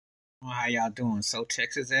How y'all doing? So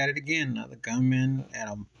Texas at it again. Another gunman at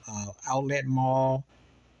a outlet mall.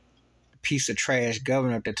 Piece of trash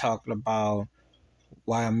governor up there talking about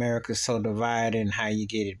why America's so divided and how you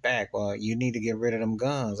get it back. Well, you need to get rid of them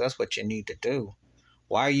guns. That's what you need to do.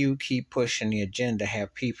 Why you keep pushing the agenda to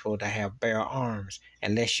have people to have bear arms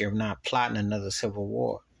unless you're not plotting another civil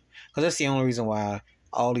war? Because that's the only reason why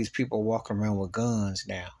all these people walking around with guns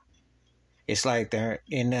now. It's like they're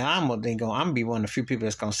and I'm gonna be one of the few people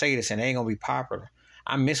that's gonna say this, and it ain't gonna be popular.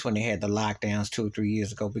 I miss when they had the lockdowns 2 or 3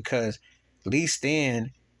 years ago because at least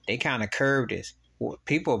then they kind of curbed this.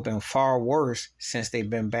 People have been far worse since they've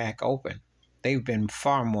been back open. They've been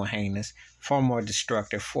far more heinous, far more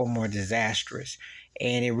destructive, far more disastrous,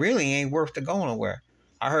 and it really ain't worth to go nowhere.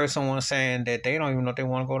 I heard someone saying that they don't even know if they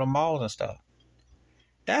want to go to malls and stuff.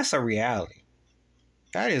 That's a reality.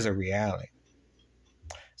 That is a reality.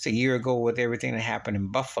 It's a year ago with everything that happened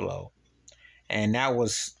in Buffalo. And that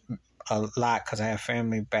was a lot because I have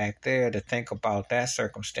family back there to think about that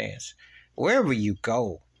circumstance. Wherever you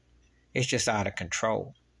go, it's just out of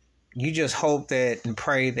control. You just hope that and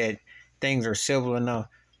pray that things are civil enough.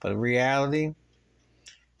 But reality,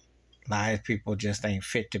 a lot of people just ain't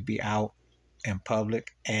fit to be out in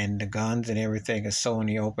public. And the guns and everything is so in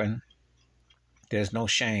the open. There's no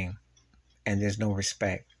shame and there's no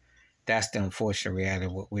respect. That's the unfortunate reality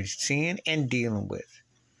of what we're seeing and dealing with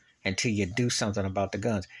until you do something about the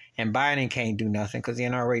guns. And Biden can't do nothing because the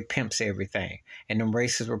NRA pimps everything. And them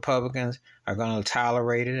racist Republicans are going to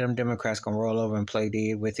tolerate it. Them Democrats going to roll over and play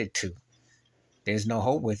dead with it too. There's no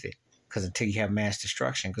hope with it because until you have mass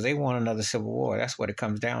destruction, because they want another civil war. That's what it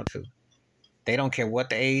comes down to. They don't care what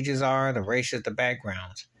the ages are, the races, the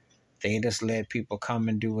backgrounds. They just let people come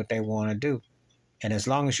and do what they want to do. And as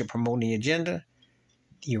long as you're promoting the agenda,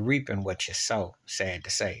 you're reaping what you sow, sad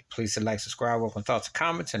to say. Please like, subscribe, open thoughts and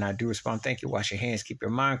comments, and I do respond. Thank you. Wash your hands, keep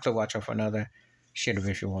your mind clear, watch out for another shit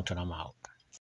if you want to. I'm out.